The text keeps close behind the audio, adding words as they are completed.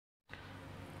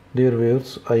Dear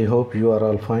viewers, I hope you are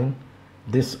all fine.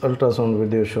 This ultrasound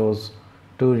video shows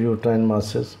two uterine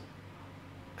masses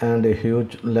and a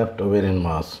huge left ovarian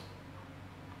mass.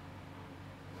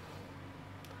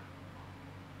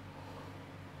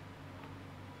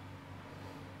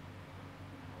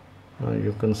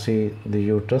 You can see the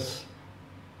uterus.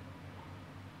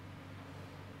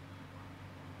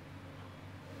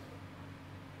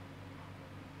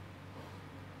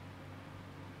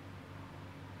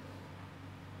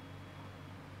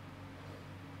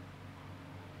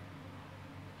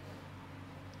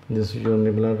 This is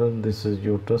urinary bladder, this is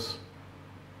uterus,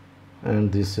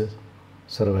 and this is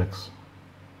cervix.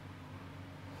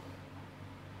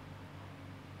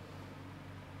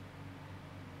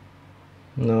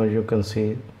 Now you can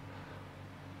see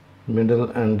middle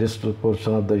and distal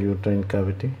portion of the uterine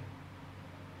cavity.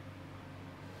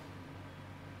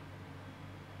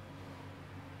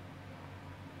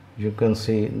 You can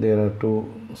see there are two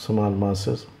small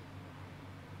masses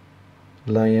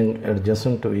lying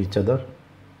adjacent to each other.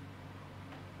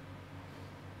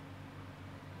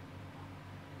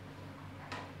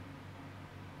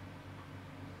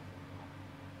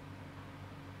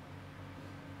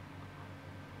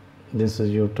 This is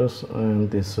uterus and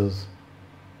this is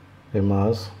a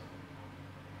mass,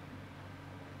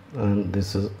 and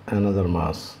this is another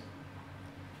mass.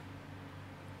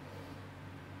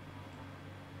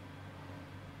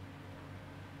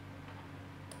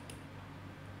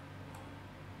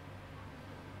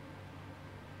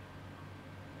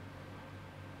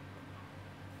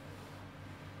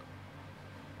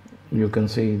 You can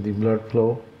see the blood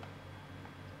flow.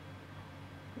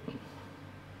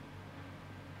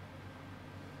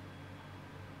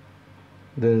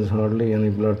 There is hardly any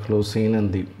blood flow seen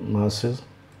in the masses.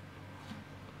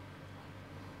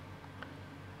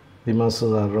 The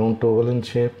masses are round to oval in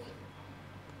shape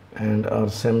and are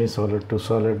semi-solid to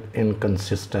solid in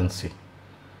consistency.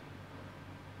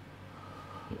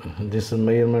 This is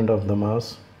measurement of the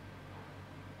mass: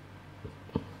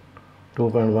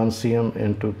 2.1 cm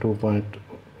into 2.1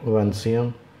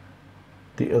 cm.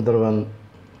 The other one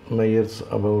measures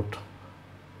about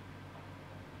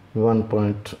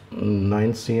 1.9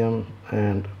 cm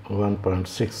and 1.6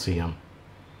 cm.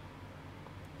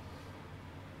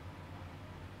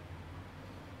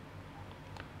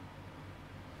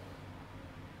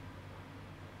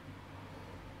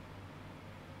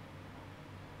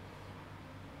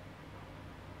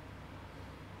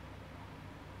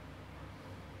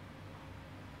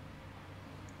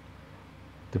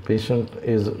 The patient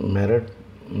is married,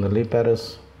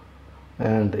 nulliparous,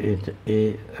 and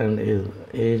is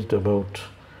aged about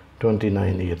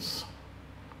 29 years.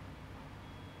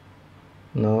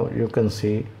 Now you can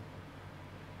see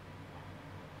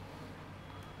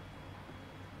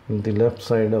in the left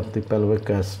side of the pelvic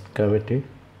cavity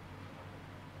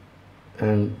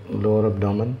and lower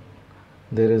abdomen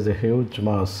there is a huge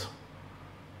mass,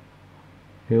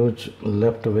 huge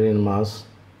left ovarian mass,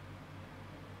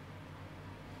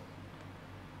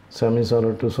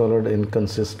 semi-solid to solid in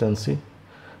consistency,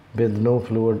 with no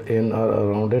fluid in or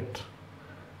around it,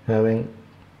 having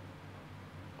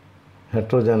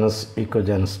heterogeneous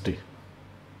echogenicity.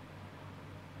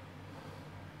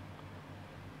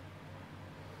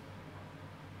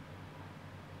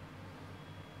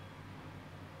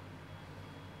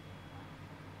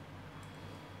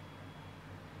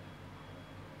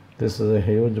 This is a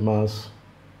huge mass.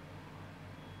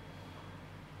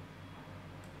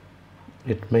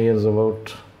 It measures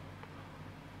about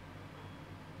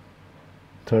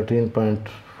 13.4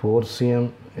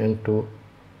 cm into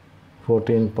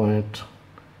 14.1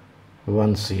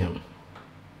 cm.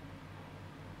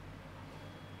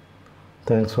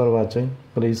 Thanks for watching.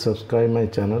 Please subscribe my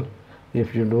channel.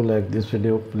 If you do like this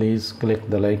video, please click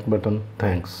the like button.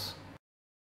 Thanks.